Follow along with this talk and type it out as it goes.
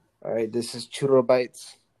All right, this is Churro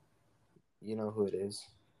Bites. You know who it is.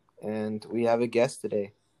 And we have a guest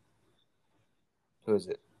today. Who is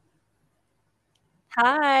it?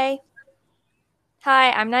 Hi.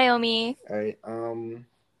 Hi, I'm Naomi. All right.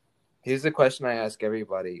 Here's the question I ask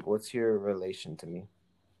everybody. What's your relation to me?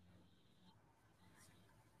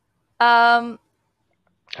 Um,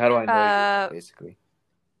 How do I know you, uh, basically?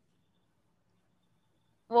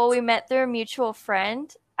 well, we met through a mutual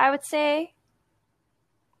friend, I would say.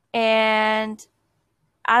 And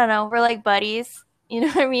I don't know, we're like buddies. You know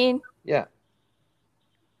what I mean? Yeah.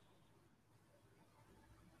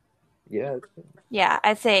 Yeah. Yeah,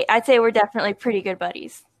 I'd say we're definitely pretty good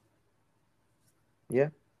buddies. Yeah.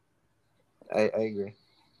 I agree.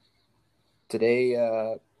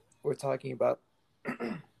 Today, we're talking about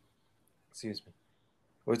excuse me.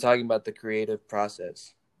 We're talking about the creative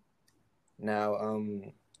process. Now,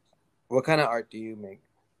 what kind of art do you make?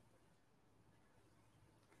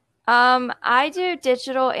 I do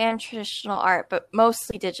digital and traditional art, but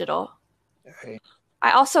mostly digital. All right.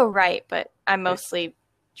 I also write, but I All right. mostly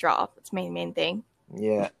draw. That's my main thing.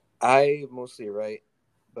 Yeah. I mostly write,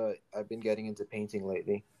 but I've been getting into painting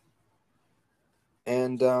lately.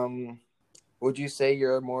 And would you say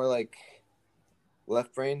you're more like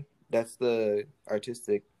left brain? That's the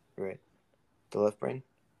artistic, right? The left brain?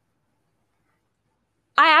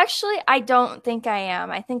 I don't think I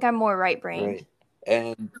am. I think I'm more right-brained, Right.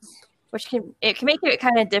 And which can make it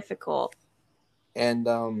kind of difficult.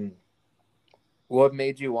 and what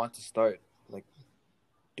made you want to start like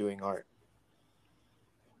doing art?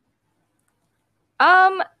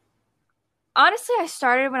 Um, Honestly, I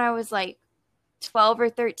started when I was like 12 or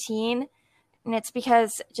 13, and it's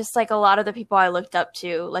because just like a lot of the people I looked up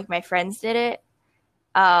to, like my friends did it.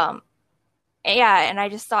 Um, yeah, and I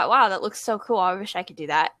just thought, wow, that looks so cool. I wish I could do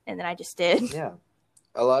that. And then I just did. Yeah.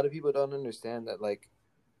 A lot of people don't understand that like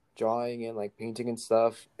drawing and like painting and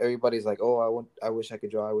stuff, everybody's like, "Oh, I wish I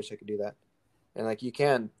could draw. I wish I could do that." And like you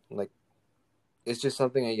can, like it's just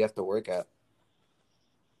something that you have to work at,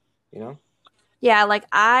 you know? Yeah, like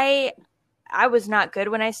I was not good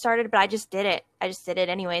when I started, but I just did it. I just did it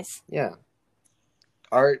anyways. Yeah.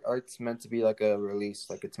 Art's meant to be like a release,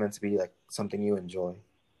 like it's meant to be like something you enjoy.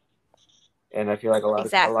 And I feel like a lot of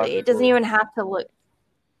Exactly. It doesn't people, even have to look.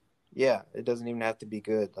 yeah, it doesn't even have to be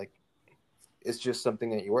good. Like it's just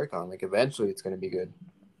something that you work on. Like eventually it's going to be good,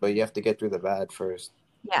 but you have to get through the bad first.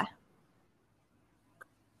 Yeah.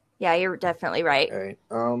 Yeah, you're definitely right. All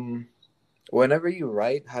right. Whenever you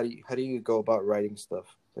write, how do you go about writing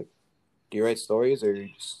stuff? Like, do you write stories or you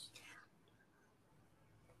just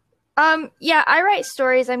Yeah, I write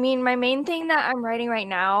stories. I mean, my main thing that I'm writing right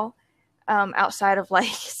now, outside of like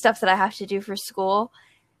stuff that I have to do for school,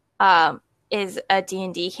 um, is a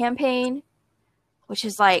D&D campaign, which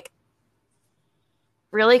is like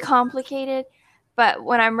really complicated. But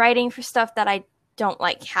when I'm writing for stuff that I don't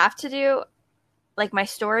like have to do, like my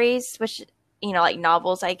stories, which, like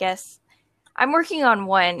novels, I guess, I'm working on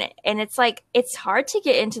one, and it's like it's hard to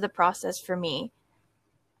get into the process for me.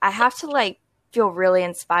 I have to like feel really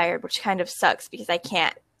inspired, which kind of sucks because I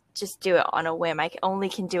can't just do it on a whim. I only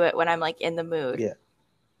can do it when I'm like in the mood. yeah,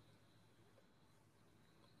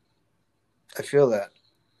 I feel that.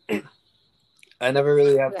 I never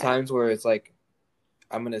really have Yeah. times where it's like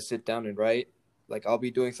I'm gonna sit down and write. Like I'll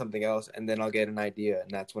be doing something else and then I'll get an idea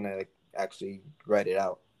and that's when I like actually write it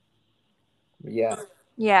out. Yeah.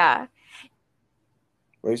 Yeah.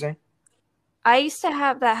 What are you saying? I used to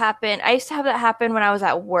have that happen. I used to have that happen when I was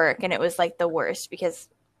at work, and it was like the worst because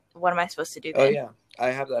what am I supposed to do Oh then? yeah.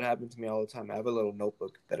 I have that happen to me all the time. I have a little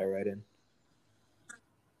notebook that I write in.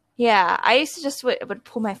 Yeah, I used to just would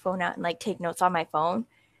pull my phone out and like take notes on my phone,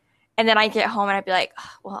 and then I'd get home and I'd be like, "Ugh,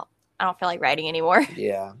 well, I don't feel like writing anymore."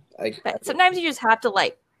 Yeah. I But sometimes you just have to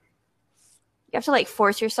like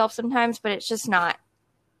force yourself sometimes, but it's just not.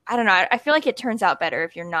 I don't know. I feel like it turns out better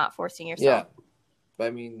if you're not forcing yeah. yourself. But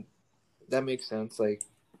I mean that makes sense. Like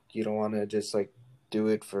you don't wanna just like do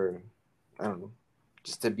it for I don't know,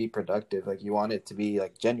 just to be productive. Like you want it to be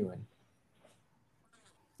like genuine.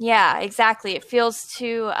 Yeah, exactly. It feels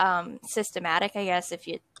too systematic, I guess, if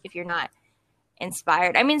you're not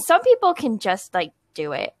inspired. I mean, some people can just like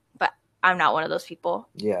do it, but I'm not one of those people.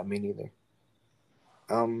 Yeah, me neither.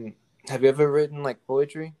 Um, have you ever written like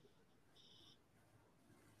poetry?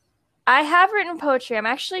 I have written poetry. I'm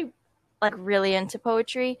actually like really into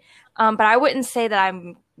poetry, but I wouldn't say that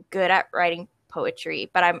I'm good at writing poetry.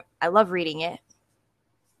 But I love reading it.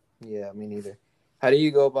 Yeah, me neither. How do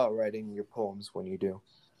you go about writing your poems when you do?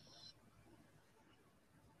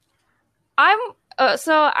 I'm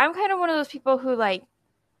I'm kind of one of those people who like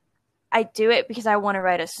I do it because I want to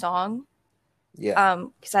write a song. Yeah.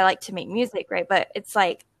 because I like to make music, right? But it's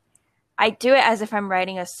like I do it as if I'm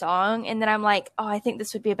writing a song, and then I'm like, oh, I think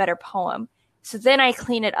this would be a better poem. So then I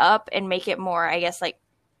clean it up and make it more, I guess, like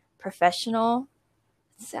professional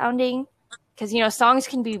sounding. Because, songs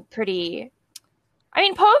can be pretty, I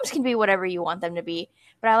mean, poems can be whatever you want them to be,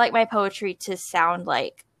 but I like my poetry to sound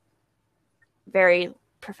like very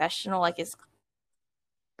professional, like it's,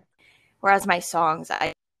 whereas my songs,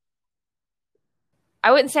 I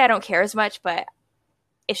wouldn't say I don't care as much, but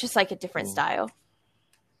it's just like a different style.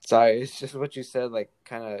 Sorry, it's just what you said, like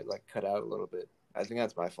kind of like cut out a little bit. I think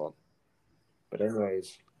that's my fault. But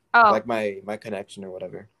anyways, like my connection or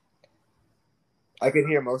whatever. I could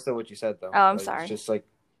hear most of what you said though. I'm Like, sorry. it's just like,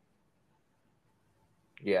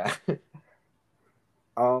 yeah. Do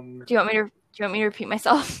you want me to repeat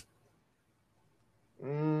myself?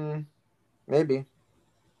 Maybe.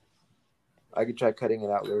 I could try cutting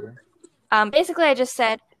it out later. Basically, I just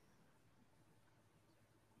said.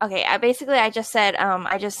 Okay, I just said.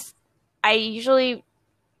 I usually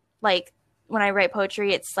like when I write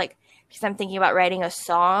poetry, it's like because I'm thinking about writing a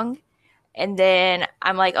song, and then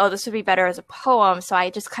I'm like, oh, this would be better as a poem, so I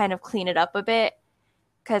just kind of clean it up a bit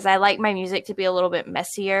because I like my music to be a little bit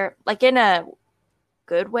messier, like in a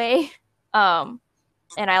good way.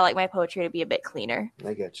 And I like my poetry to be a bit cleaner.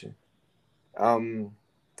 I get you.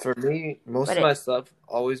 For me, most But of my stuff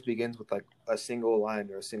always begins with like a single line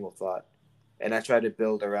or a single thought, and I try to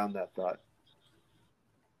build around that thought.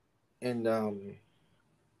 And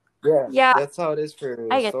yeah, that's how it is for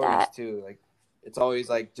I get stories that. too. Like it's always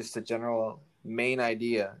like just a general main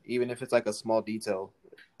idea, even if it's like a small detail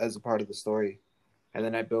as a part of the story, and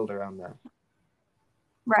then I build around that.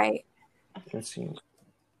 Right. Let's see.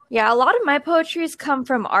 Yeah, a lot of my poetries come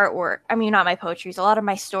from artwork. I mean, not my poetries. A lot of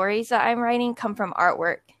my stories that I'm writing come from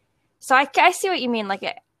artwork. So I see what you mean. Like,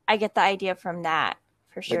 I get the idea from that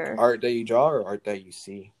for sure. Like art that you draw or art that you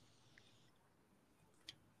see?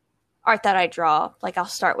 Art that I draw. Like, I'll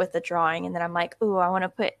start with the drawing, and then I'm like, ooh, I want to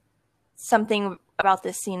put something about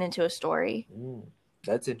this scene into a story.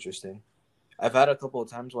 That's interesting. I've had a couple of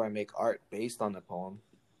times where I make art based on the poem,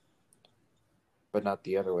 but not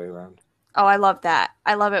the other way around. Oh, I love that.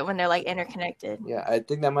 I love it when they're like interconnected. Yeah, I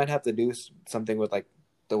think that might have to do something with like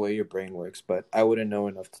the way your brain works, but I wouldn't know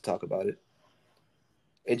enough to talk about it.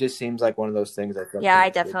 It just seems like one of those things I Yeah, I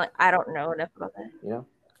don't know enough about that. You know?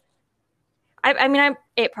 I mean,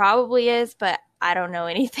 it probably is, but I don't know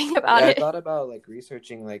anything about it. I thought about like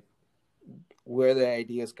researching like where the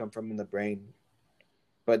ideas come from in the brain,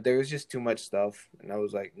 but there was just too much stuff, and I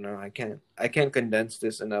was like, no, I can't condense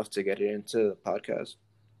this enough to get it into the podcast.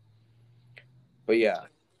 But yeah,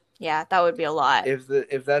 that would be a lot.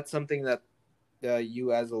 If that's something that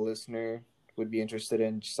you as a listener would be interested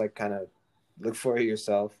in, just like kind of look for it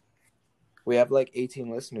yourself. We have like 18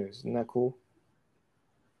 listeners. Isn't that cool?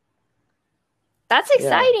 That's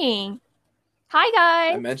exciting. Yeah. Hi,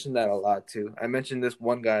 guys. I mentioned that a lot too. I mentioned this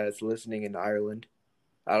one guy that's listening in Ireland.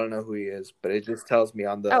 I don't know who he is, but it just tells me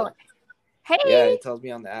on the hey. Yeah, it tells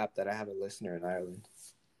me on the app that I have a listener in Ireland.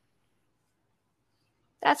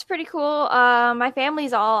 That's pretty cool. My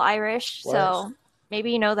family's all Irish, so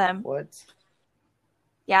maybe you know them. What?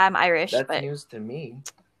 Yeah, I'm Irish. That's news to me.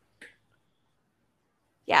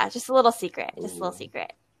 Yeah, just a little secret. Just a little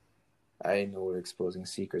secret. I didn't know we're exposing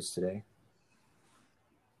secrets today.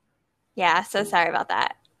 Yeah, so sorry about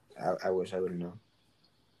that. I wish I would have known.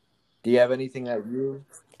 Do you have anything that you...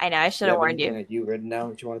 I know, I should have warned you. Anything that you've written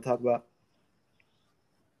down that you want to talk about?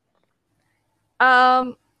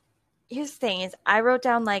 Here's the thing is I wrote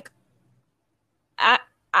down like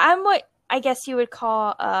I'm what I guess you would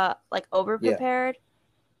call like over prepared. Yeah.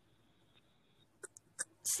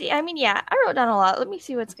 See, I mean, yeah, I wrote down a lot. Let me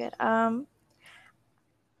see what's good. Oh,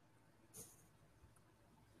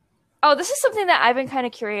 this is something that I've been kind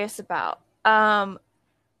of curious about. That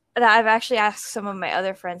I've actually asked some of my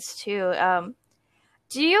other friends too.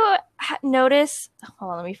 Do you notice?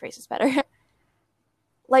 Hold on, let me phrase this better.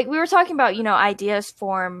 Like we were talking about, ideas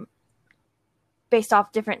form based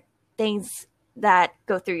off different things that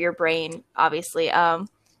go through your brain, obviously. And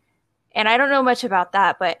I don't know much about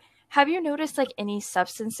that, but have you noticed like any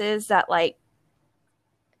substances that like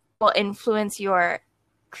will influence your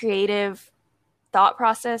creative thought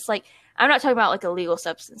process? Like I'm not talking about like illegal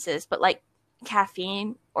substances, but like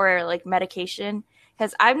caffeine or like medication.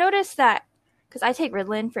 Because I've noticed that because I take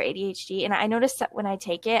Ritalin for ADHD, and I noticed that when I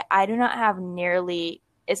take it, I do not have nearly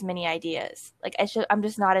as many ideas. Like I'm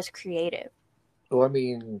just not as creative. Well, I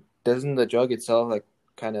mean, doesn't the drug itself like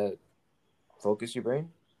kind of focus your brain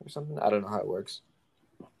or something? I don't know how it works.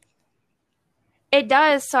 It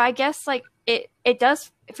does. So I guess like it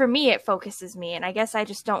does for me. It focuses me, and I guess I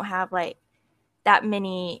just don't have like that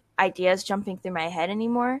many ideas jumping through my head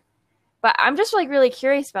anymore. But I'm just like really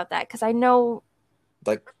curious about that because I know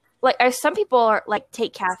Like, some people are like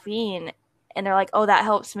take caffeine and they're like, oh, that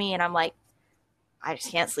helps me, and I'm like, I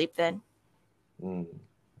just can't sleep then.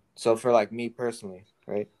 So for like me personally,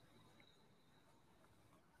 right?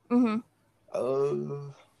 Mm-hmm.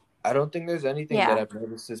 I don't think there's anything that Yeah. I've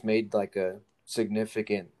noticed has made like a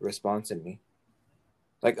significant response in me.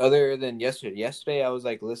 Like other than yesterday. Yesterday I was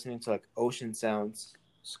like listening to like ocean sounds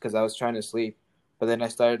because I was trying to sleep, but then I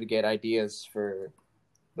started to get ideas for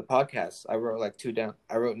the podcast. I wrote like two down.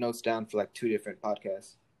 I wrote notes down for like two different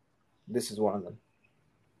podcasts. This is one of them.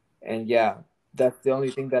 And yeah, that's the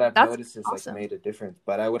only thing that I've That's noticed has like awesome. made a difference.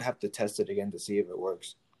 But I would have to test it again to see if it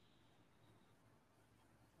works.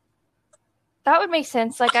 That would make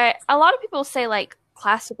sense. Like a lot of people say like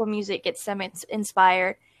classical music gets them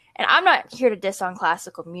inspired, and I'm not here to diss on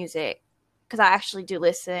classical music because I actually do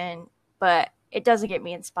listen, but it doesn't get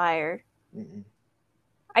me inspired. Mm-mm.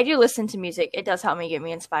 I do listen to music. It does help me get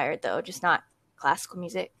me inspired though, just not classical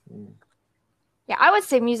music. Mm. Yeah, I would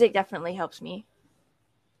say music definitely helps me.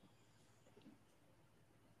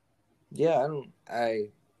 Yeah,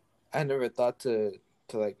 I never thought to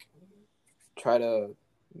like try to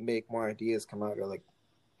make more ideas come out, or like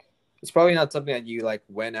it's probably not something that you like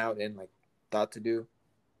went out and like thought to do.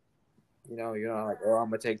 You're not like, oh, I'm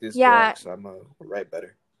gonna take this Yeah, drug, so I'm gonna write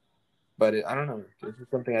better. But I don't know. This is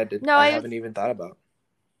something no, I I haven't even thought about.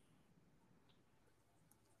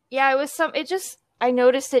 yeah, it was some. It just I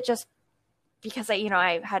noticed it just because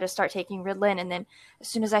I had to start taking Ritalin, and then as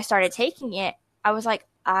soon as I started taking it, I was like,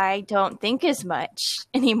 I don't think as much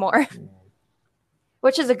anymore, Mm.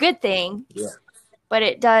 which is a good thing. Yeah. But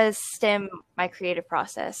it does stem my creative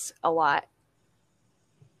process a lot.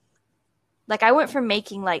 Like I went from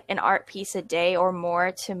making like an art piece a day or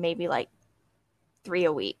more to maybe like 3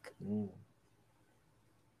 a week. Mm.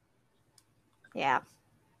 Yeah.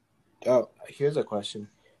 Oh, here's a question.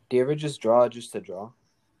 Do you ever just draw just to draw?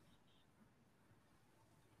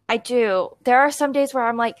 I do. There are some days where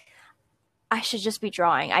I'm like, I should just be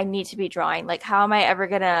drawing. I need to be drawing. Like, how am I ever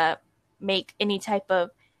going to make any type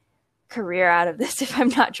of career out of this if I'm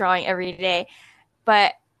not drawing every day?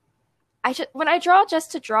 But when I draw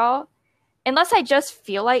just to draw, unless I just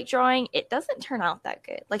feel like drawing, it doesn't turn out that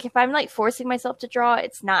good. Like, if I'm like forcing myself to draw,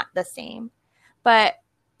 it's not the same. But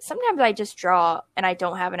sometimes I just draw and I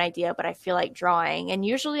don't have an idea, but I feel like drawing. And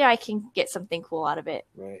usually I can get something cool out of it.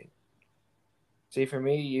 Right. See, for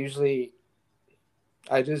me, usually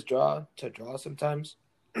I just draw to draw sometimes,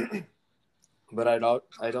 but I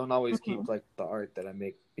don't always Mm-hmm. keep like the art that I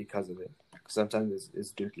make because of it. Sometimes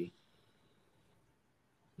it's dookie,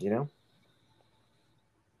 you know?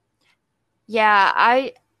 Yeah,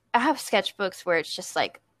 I have sketchbooks where it's just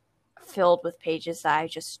like filled with pages that I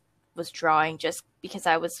just was drawing just because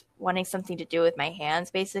I was wanting something to do with my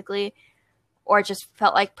hands basically, or just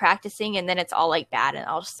felt like practicing, and then it's all like bad and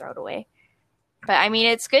I'll just throw it away. But I mean,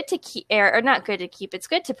 it's good to keep, or not good to keep. It's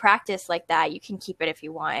good to practice like that. You can keep it if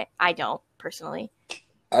you want. I don't personally.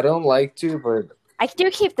 I don't like to, but I do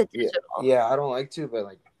keep the yeah, digital. yeah, I don't like to, but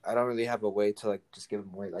like I don't really have a way to like just give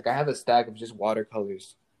them away. Like I have a stack of just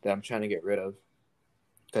watercolors that I'm trying to get rid of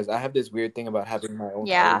because I have this weird thing about having my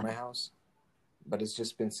own art in Yeah. my house, but it's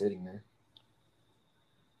just been sitting there.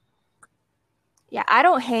 Yeah, I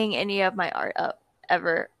don't hang any of my art up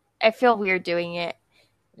ever. I feel weird doing it.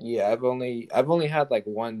 Yeah, I've only had like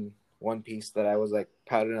one piece that I was like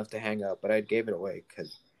proud enough to hang up, but I gave it away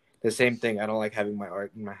because the same thing. I don't like having my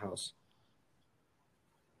art in my house.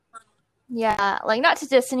 Yeah, like not to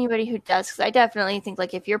diss anybody who does, because I definitely think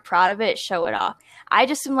like if you're proud of it, show it off. I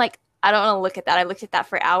just am like, I don't want to look at that. I looked at that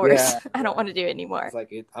for hours. Yeah, I don't yeah. want to do it It's anymore.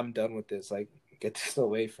 like I'm done with this. Like, get this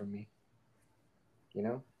away from me. You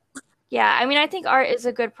know? Yeah, I mean, I think art is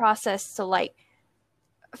a good process to like.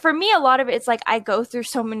 For me, a lot of it, it's like I go through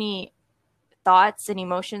so many thoughts and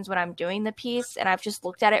emotions when I'm doing the piece, and I've just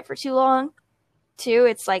looked at it for too long. Too,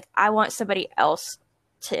 it's like I want somebody else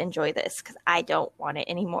to enjoy this because I don't want it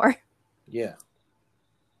anymore. Yeah,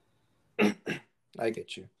 I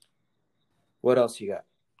get you. What else you got?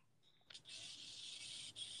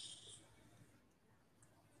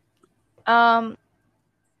 Um,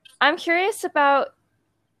 I'm curious about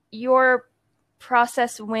your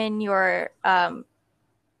process when you're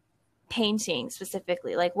painting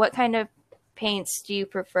specifically. Like, what kind of paints do you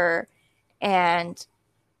prefer? And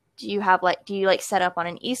do you like set up on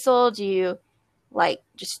an easel? Do you like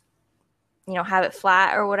just, have it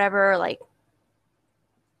flat or whatever? Like,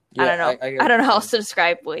 I Yeah, don't know. I get I what don't you're know how else saying. to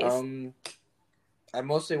describe ways. Um, I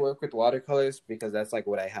mostly work with watercolors because that's like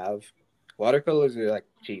what I have. Watercolors are like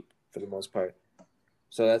cheap for the most part,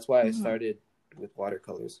 so that's why I Hmm. started. with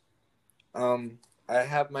watercolors. I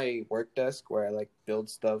have my work desk where I like build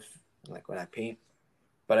stuff like when I paint.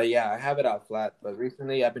 But yeah, I have it out flat. But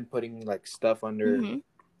recently, I've been putting like stuff under Mm-hmm.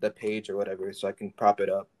 the page or whatever, so I can prop it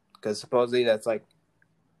up. Because supposedly that's like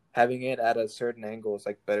having it at a certain angle is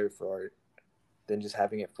like better for art than just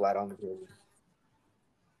having it flat on the page.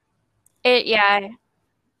 Yeah,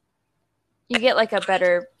 you get like a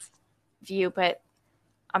better view, but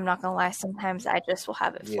I'm not gonna lie. Sometimes I just will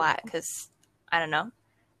have it Yeah, flat because I don't know.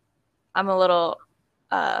 I'm a little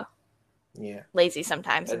uh yeah. lazy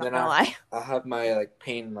sometimes. I'm And not then gonna lie, I have my like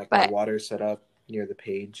paint like my but water set up near the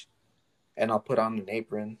page, and I'll put on an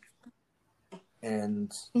apron.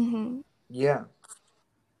 And mm-hmm. yeah,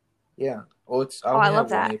 yeah. Well, it's I Oh, I only have love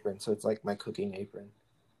one that. apron, so it's like my cooking apron,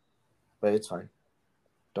 but it's fine.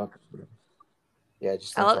 Don't. Yeah,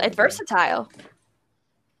 just I don't love call it. me Dad. Versatile.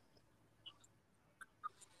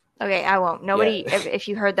 Okay, I won't. Yeah. Nobody. If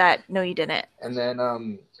you heard that, no, you didn't. And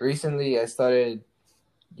then recently I started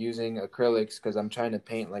using acrylics because I'm trying to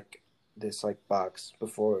paint like this like box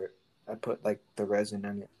before I put like the resin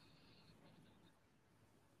in it.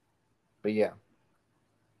 But yeah,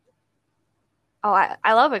 Oh,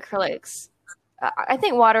 I love acrylics. I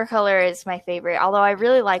think watercolor is my favorite. Although I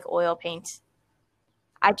really like oil paint.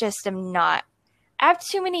 I just am not. I have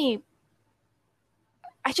too many.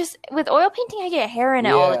 I just with oil painting, I get hair in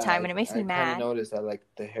it all the yeah, time, and it makes I me kind of mad. noticed that like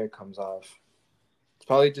the hair comes off. It's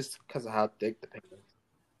probably just because of how thick the paint is.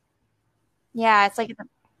 Yeah, it's like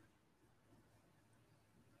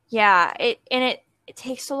yeah, it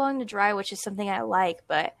takes so long to dry, which is something I like,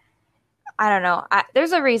 but I don't know.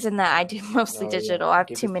 There's a reason that I do mostly Oh yeah, digital. I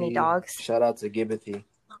have too many Gibbathy. dogs. Shout out to Gibbathy.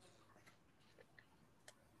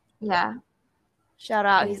 Yeah, shout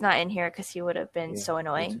out. Yeah, He's not in here because he would have been yeah, so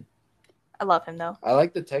me too. annoying. I love him though. I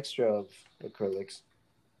like the texture of acrylics,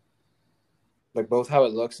 like both how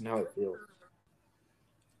it looks and how it feels.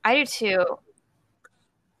 I do too.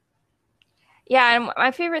 Yeah, and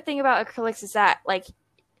my favorite thing about acrylics is that like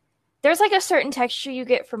there's like a certain texture you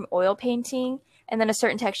get from oil painting and then a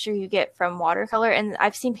certain texture you get from watercolor. And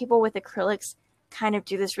I've seen people with acrylics kind of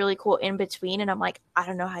do this really cool in between. And I'm like, I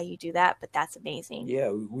don't know how you do that, but that's amazing.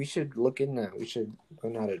 Yeah, we should look in that. We should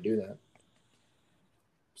learn how to do that.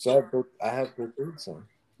 So I have both paints now.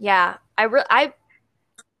 Yeah,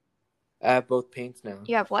 I have both paints now.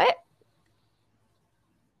 you have what?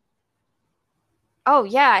 Oh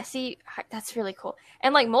yeah, see, that's really cool.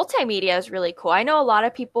 And like multimedia is really cool. I know a lot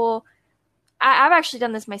of people. I've actually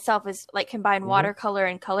done this myself. Is like combine Hmm. watercolor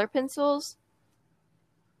and color pencils.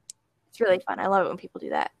 It's really fun. I love it when people do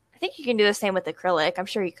that. I think you can do the same with acrylic. I'm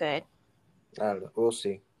sure you could. I don't know. We'll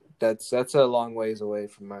see. That's a long ways away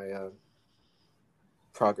from my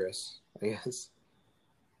progress, I guess.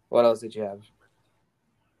 What else did you have?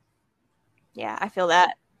 Yeah, I feel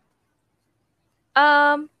that.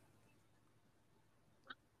 Um,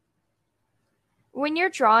 when you're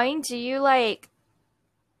drawing, do you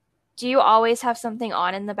always have something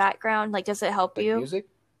on in the background? Like, does it help Like you? music?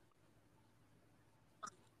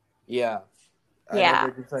 Yeah. I Yeah,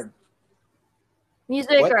 never just like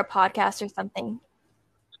music or what? a podcast or something.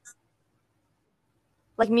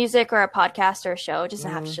 Like music or a podcast or a show. It doesn't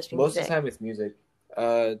have to just be Most of the music. time it's music.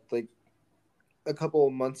 Like a couple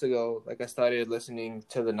of months ago, like I started listening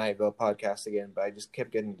to the Nightville podcast again, but I just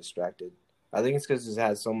kept getting distracted. I think it's because it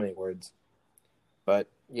has so many words. But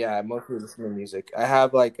yeah, I mostly listen to music. I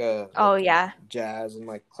have like a Oh yeah, jazz and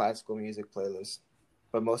like classical music playlist,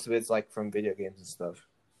 but most of it's like from video games and stuff.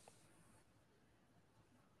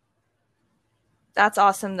 that's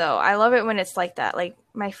awesome though. I love it when it's like that. Like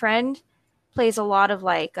my friend plays a lot of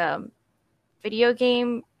like video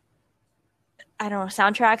game, I don't know,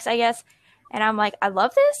 soundtracks, I guess. And I'm like, I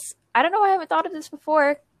love this. I don't know why I haven't thought of this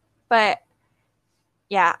before, but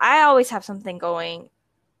yeah, I always have something going.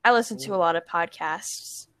 I listen to a lot of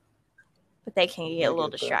podcasts, but they can get I a little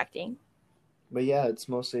get that. distracting. But yeah, it's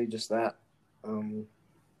mostly just that.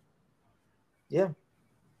 Yeah,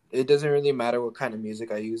 it doesn't really matter what kind of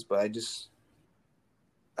music I use, but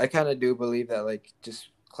I kind of do believe that like just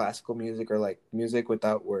classical music or like music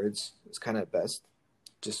without words is kind of best,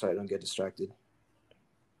 just so I don't get distracted.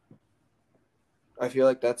 I feel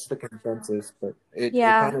like that's the consensus, but it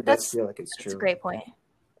Yeah, kind of does that's feel like it's that's a true. great point.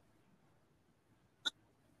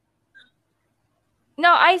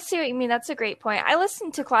 No, I see what you mean. That's a great point. I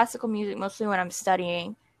listen to classical music mostly when I'm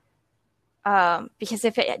studying. Because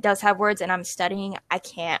if it does have words and I'm studying, I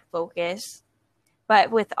can't focus.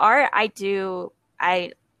 But with art, I do.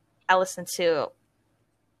 I listen to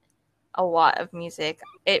a lot of music.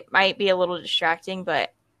 It might be a little distracting,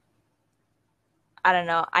 but I don't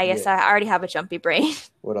know. I guess Yeah. I already have a jumpy brain.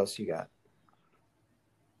 What else you got?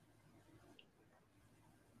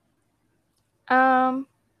 Um,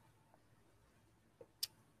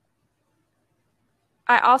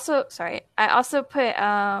 I also put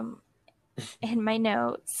in my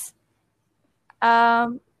notes.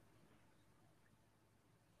 Um,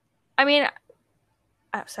 I mean,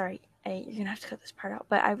 I'm sorry, you're gonna have to cut this part out.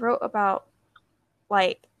 But I wrote about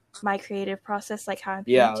like my creative process, like how I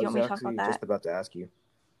Yeah, paint. I Do you was want me to talk about actually just that? about to ask you.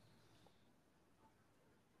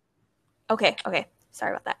 Okay, okay.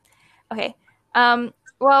 Sorry about that. Okay.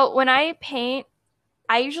 Well, when I paint,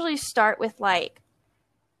 I usually start with like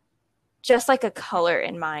just like a color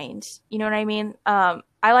in mind. You know what I mean?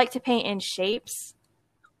 I like to paint in shapes.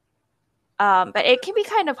 But it can be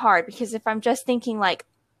kind of hard because if I'm just thinking like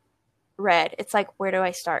red, it's like where do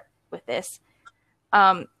I start with this?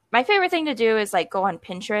 My favorite thing to do is like go on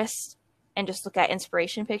Pinterest and just look at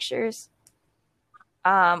inspiration pictures.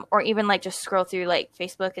 Or even like just scroll through like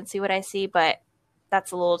Facebook and see what I see, but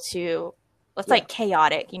that's a little too it's Yeah. like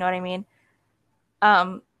chaotic, you know what I mean?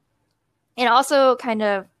 Um, and also kind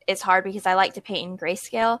of it's hard because I like to paint in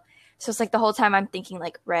grayscale. So it's like the whole time I'm thinking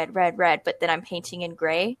like red, red, red, but then I'm painting in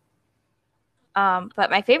gray. But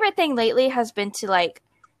my favorite thing lately has been to like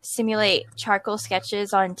simulate charcoal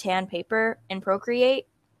sketches on tan paper in Procreate.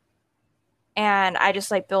 And I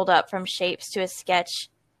just like build up from shapes to a sketch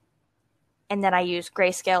and then I use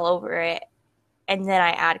grayscale over it and then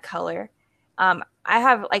I add color. I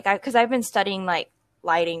have like because I've been studying like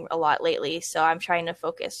lighting a lot lately, so I'm trying to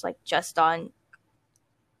focus like just on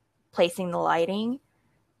placing the lighting.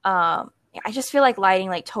 I just feel like lighting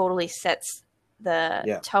like totally sets the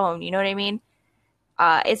Yeah. tone. You know what I mean?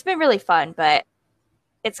 It's been really fun, but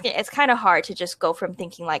it's kind of hard to just go from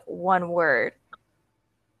thinking like one word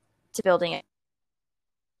to building it.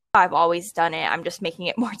 I've always done it. I'm just making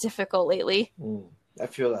it more difficult lately. I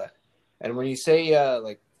feel that. And when you say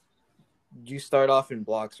like you start off in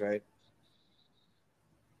blocks, right?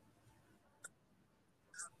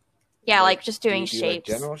 Yeah, Like like just do doing you do like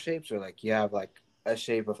shapes. general shapes or like you have like a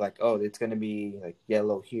shape of like, oh, it's gonna be like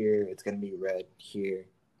yellow here, it's gonna be red here.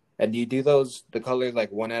 And do you do those the colors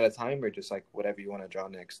like one at a time or just like whatever you want to draw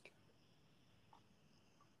next?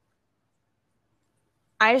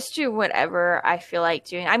 I just do whatever I feel like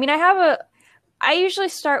doing. I mean, I usually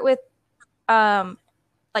start with um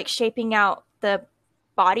like shaping out the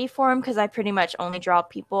body form because I pretty much only draw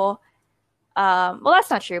people. Well,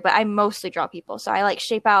 that's not true, but I mostly draw people. So I like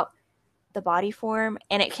shape out the body form,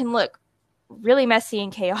 and it can look really messy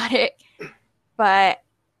and chaotic. But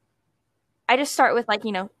I just start with like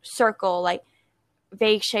circle, like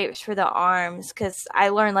vague shapes for the arms because I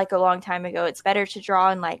learned like a long time ago it's better to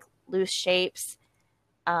draw in like loose shapes.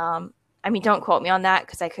 Um, I mean, don't quote me on that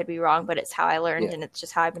because I could be wrong, but it's how I learned Yeah. and it's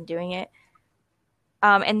just how I've been doing it.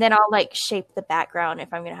 And then I'll like shape the background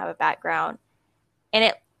if I'm gonna have a background. And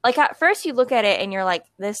it like at first you look at it and you're like,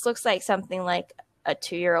 this looks like something like a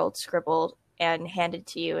 2-year-old scribbled and handed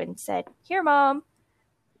to you and said, "Here, mom."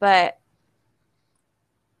 But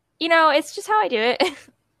it's just how I do it.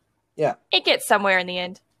 Yeah. It gets somewhere in the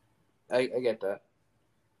end. I get that.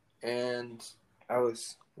 And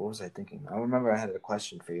what was I thinking? I remember I had a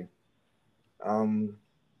question for you. Um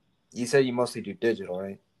you said you mostly do digital,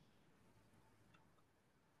 right?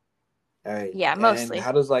 All right. Yeah, And mostly.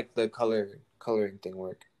 how does like the coloring thing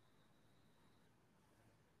work?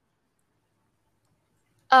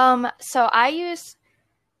 So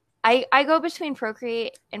I go between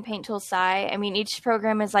Procreate and Paint Tool Sai. I mean, each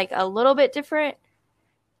program is like a little bit different.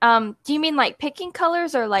 Do you mean like picking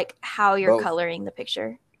colors or like how you're Both. coloring the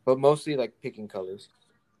picture? But mostly like picking colors.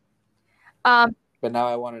 Um, But now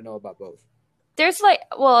I want to know about both. there's like,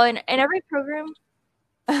 well, in every program,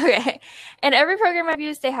 okay, in every program I've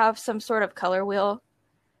used, they have some sort of color wheel.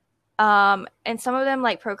 And some of them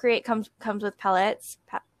like Procreate comes with palettes.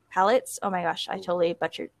 Oh my gosh, I totally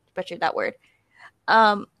butchered that word.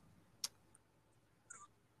 Um,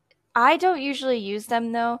 I don't usually use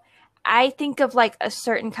them though. I think of like a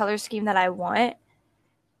certain color scheme that I want,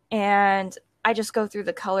 and I just go through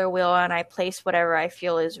the color wheel and I place whatever I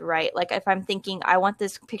feel is right. Like if I'm thinking I want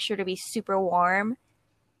this picture to be super warm,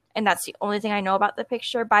 and that's the only thing I know about the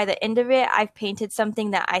picture, by the end of it, I've painted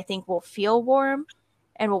something that I think will feel warm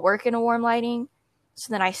and will work in a warm lighting.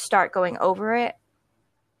 So then I start going over it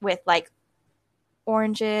with like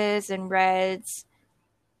oranges and reds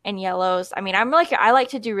and yellows. I mean, I like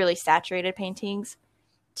to do really saturated paintings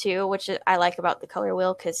too, which I like about the color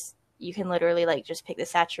wheel because you can literally like just pick the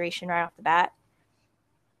saturation right off the bat.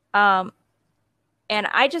 Um, and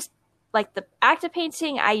I just like the active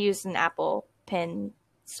painting. I use an Apple Pen.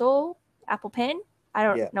 I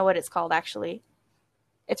don't Yeah. know what it's called actually.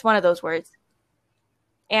 It's one of those words.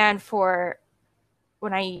 And for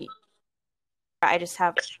when I just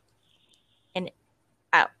have an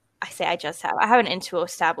I say I just have. I have an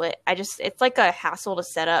Intuos tablet. It's like a hassle to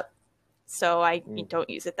set up, so I don't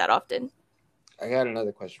use it that often. I got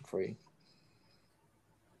another question for you.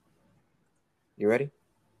 You ready?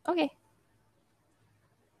 Okay.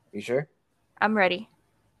 You sure? I'm ready.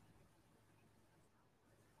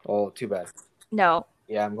 Oh, too bad. No.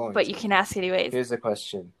 Yeah, I'm going But to. you can ask anyways. Here's the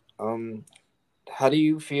question. How do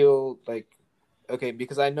you feel like? Okay,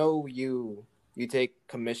 because I know you take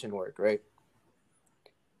commission work, right?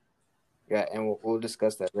 Yeah, and we'll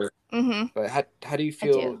discuss that later. Mm-hmm. But how do you I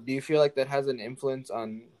feel? do. Do you feel like that has an influence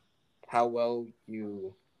on how well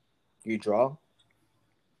you draw?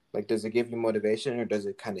 Like, does it give you motivation, or does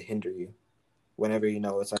it kind of hinder you whenever you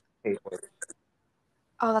know it's like paid work?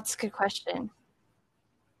 Oh, that's a good question.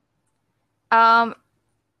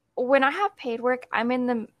 When I have paid work, I'm in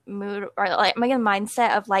the mood or like I'm in the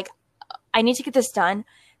mindset of like I need to get this done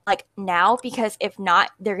like now because if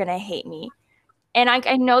not, they're gonna hate me. And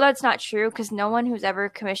I know that's not true because no one who's ever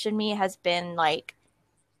commissioned me has been like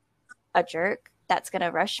a jerk that's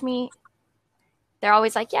gonna rush me. They're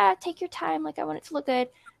always like, yeah, take your time. Like I want it to look good.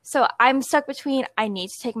 So I'm stuck between I need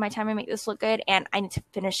to take my time and make this look good and I need to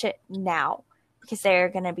finish it now because they're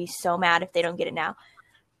gonna be so mad if they don't get it now.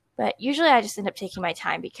 But usually I just end up taking my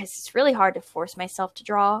time because it's really hard to force myself to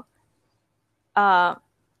draw. Uh,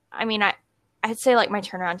 I mean, I'd say like my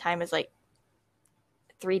turnaround time is like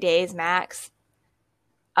 3 days max.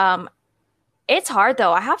 Um, it's hard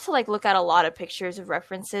though. I have to like look at a lot of pictures of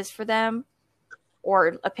references for them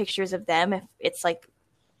or pictures of them if it's like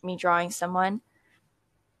me drawing someone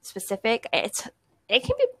specific. It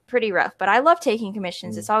can be pretty rough, but I love taking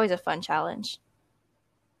commissions. It's always a fun challenge.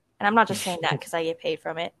 And I'm not just saying that because I get paid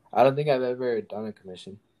from it. I don't think I've ever done a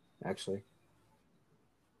commission, actually.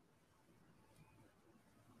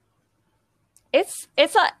 It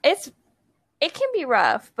can be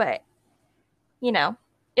rough, but you know,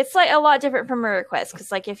 it's like a lot different from a request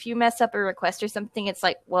because like if you mess up a request or something, it's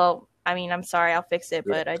like, well, I mean, I'm sorry, I'll fix it,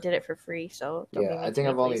 but I did it for free, so don't be mean I to think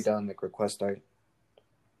me, I've only please. done like request art.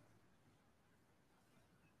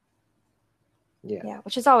 Yeah,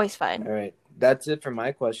 which is always fun. All right, that's it for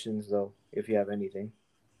my questions, though. If you have anything.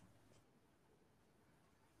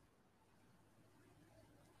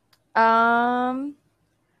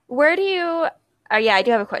 Where do you? Oh yeah, I do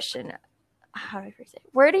have a question. How do I phrase it?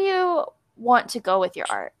 Where do you want to go with your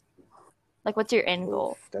art? Like, what's your end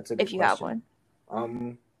goal? That's a good if you question. have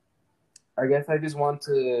one. I guess I just want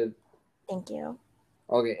to. Thank you.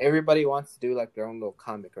 Okay, everybody wants to do like their own little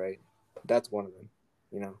comic, right? That's one of them.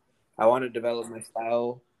 You know, I want to develop my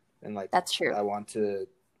style, and like That's true. I want to,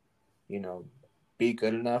 be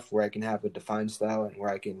good enough where I can have a defined style and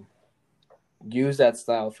where I can use that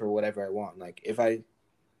style for whatever I want. Like if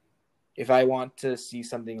I want to see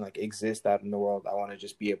something like exist out in the world, I want to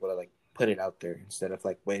just be able to like put it out there instead of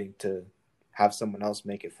like waiting to have someone else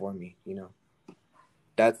make it for me.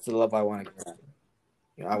 That's the love I want to get at.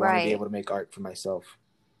 I want to be able to make art for myself.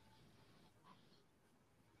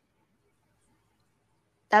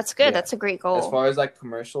 That's good. Yeah. That's a great goal. As far as like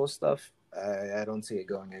commercial stuff, I don't see it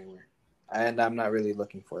going anywhere, and I'm not really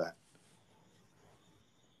looking for that.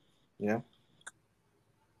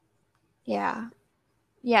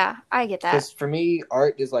 Yeah, I get that. Because for me,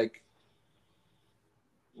 art is like,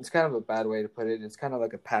 it's kind of a bad way to put it. It's kind of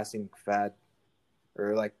like a passing fad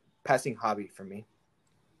or like passing hobby for me.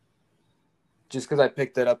 Just because I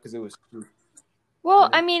picked it up because it was cool. Well,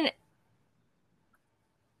 I mean,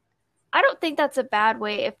 I don't think that's a bad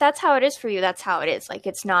way. If that's how it is for you, that's how it is. Like,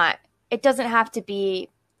 it doesn't have to be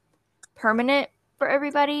permanent for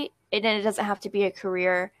everybody. And it doesn't have to be a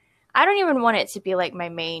career. I don't even want it to be like my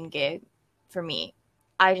main gig for me.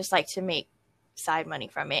 I just like to make side money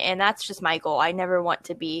from it. And that's just my goal. I never want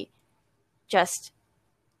to be just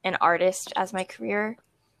an artist as my career.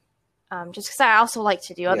 Just because I also like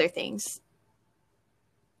to do other things.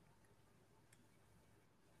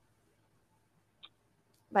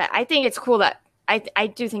 But I think it's cool that I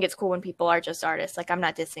do think it's cool when people are just artists. Like, I'm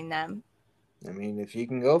not dissing them. I mean, if you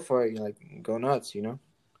can go for it, like, go nuts,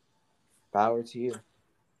 Power to you.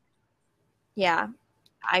 Yeah,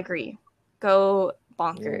 I agree. Go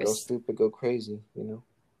bonkers. Yeah, go stupid, go crazy,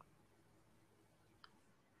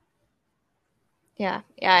 Yeah,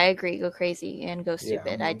 I agree. Go crazy and go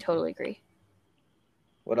stupid. Yeah, I totally agree.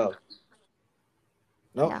 What else?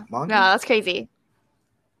 No, yeah. No, that's crazy.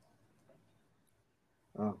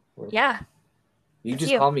 Oh, yeah. You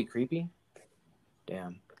just call me creepy?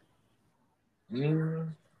 Damn.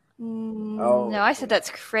 No, I said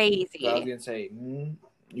that's crazy. I was gonna say,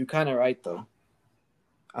 you kind of right though.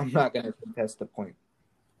 I'm not gonna contest the point.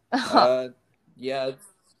 Yeah.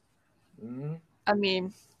 I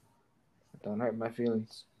mean, don't hurt my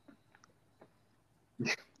feelings.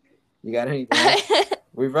 You got anything else?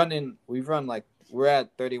 We're at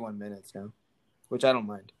 31 minutes now, which I don't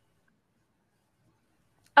mind.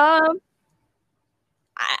 um,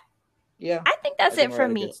 I, Yeah, I think I that's think it we're for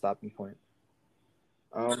at a good me. stopping point.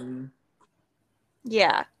 Um,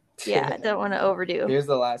 Yeah, yeah. I don't want to overdo. here's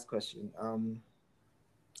the last question.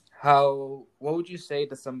 What would you say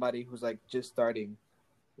to somebody who's like just starting,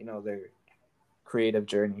 their creative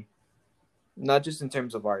journey? Not just in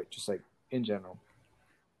terms of art, just like in general.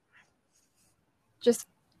 Just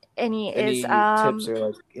any is Any tips or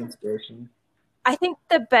like inspiration? I think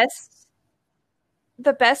the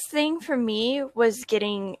best thing for me was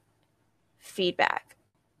getting feedback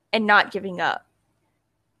and not giving up.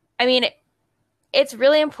 I mean, it's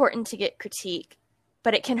really important to get critique,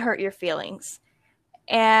 but it can hurt your feelings.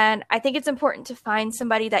 And I think it's important to find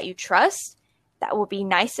somebody that you trust that will be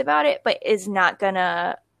nice about it, but is not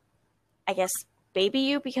gonna, I guess, baby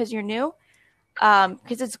you because you're new.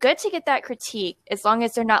 Because it's good to get that critique as long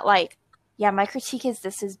as they're not like, yeah, my critique is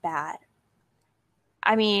this is bad.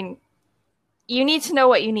 I mean, you need to know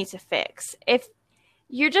what you need to fix. If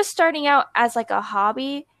you're just starting out as like a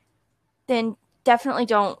hobby, then definitely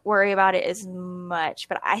don't worry about it as much.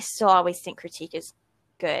 But I still always think critique is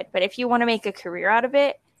good. But if you want to make a career out of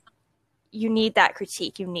it, you need that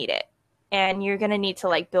critique. You need it. And you're going to need to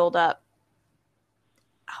like build up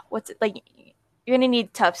what's it like? You're going to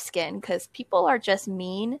need tough skin because people are just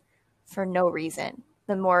mean for no reason.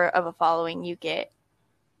 The more of a following you get,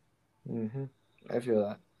 Mm-hmm. I feel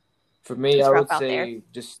that. For me, I it's rough would out there. say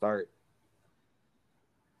just start.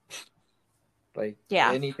 Like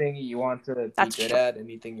Yeah, anything you want to be that's good true. at,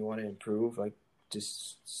 anything you want to improve, like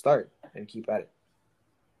just start and keep at it.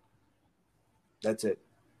 That's it.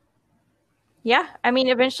 Yeah, I mean,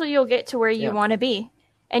 eventually you'll get to where you Yeah. want to be,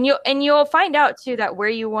 and you'll find out too that where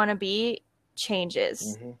you want to be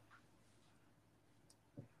changes. Mm-hmm.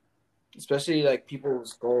 Especially like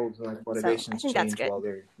people's goals and like So I motivations think that's change good. while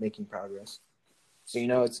they're making progress. So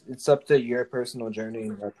it's up to your personal journey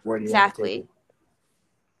and like where do you want to take Exactly.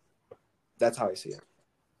 it. That's how I see it.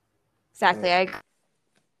 Exactly. Right. I agree.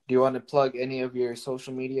 Do you want to plug any of your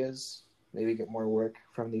social medias? Maybe get more work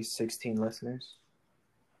from these 16 listeners.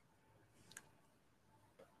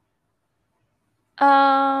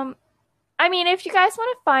 I mean, if you guys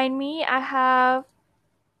want to find me, I have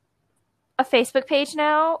a Facebook page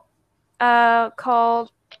now,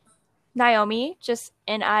 called Naomi, just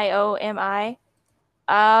Niomi.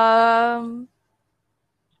 I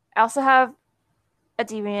also have a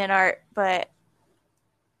DeviantArt, but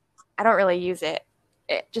I don't really use it.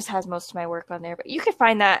 It just has most of my work on there, but you can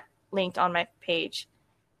find that linked on my page.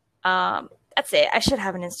 That's it. I should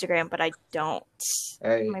have an Instagram, but I don't.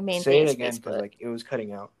 Hey, My main say thing it is again because Facebook. like it was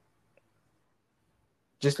cutting out.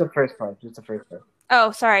 Just the first part. Just the first part.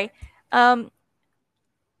 Oh, sorry. Um,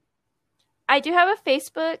 I do have a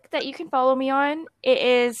Facebook that you can follow me on. It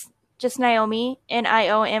is just Naomi,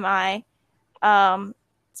 Niomi.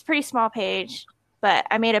 It's a pretty small page, but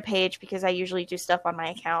I made a page because I usually do stuff on my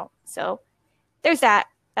account. So there's that.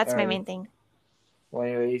 That's All my right. main thing. Well,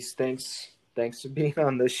 anyways, thanks for being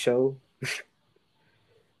on this show.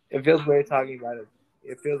 It feels weird talking about it.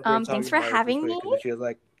 It feels weird Thanks talking for about it this having way me. because it feels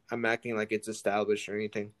like I'm acting like it's established or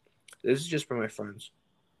anything. This is just for my friends,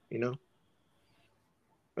 you know.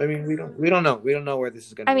 I mean, we don't know where this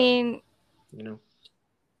is gonna I go, mean, you know.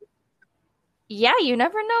 yeah, you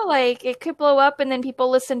never know. Like, it could blow up, and then people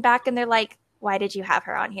listen back and they're like, why did you have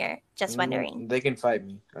her on here? Just wondering. They can fight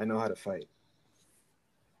me. I know how to fight.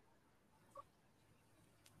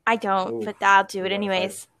 I don't, Oh, but I'll do we it got a fighter.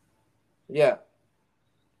 anyways. Yeah.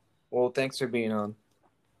 Well, thanks for being on.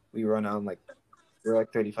 We run on we're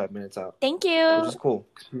like 35 minutes out, Thank which you. is cool.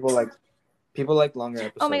 'Cause people like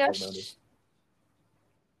longer Oh my episodes. I've gosh. noticed.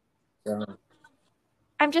 So,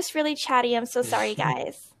 I'm just really chatty. I'm so sorry,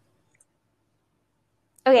 guys.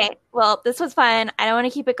 Okay, well, this was fun. I don't want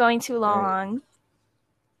to keep it going too all right, long.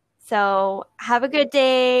 So, have a good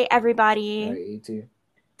day, all everybody. right, you too.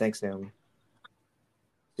 Thanks, Naomi.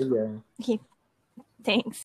 See ya. Thanks.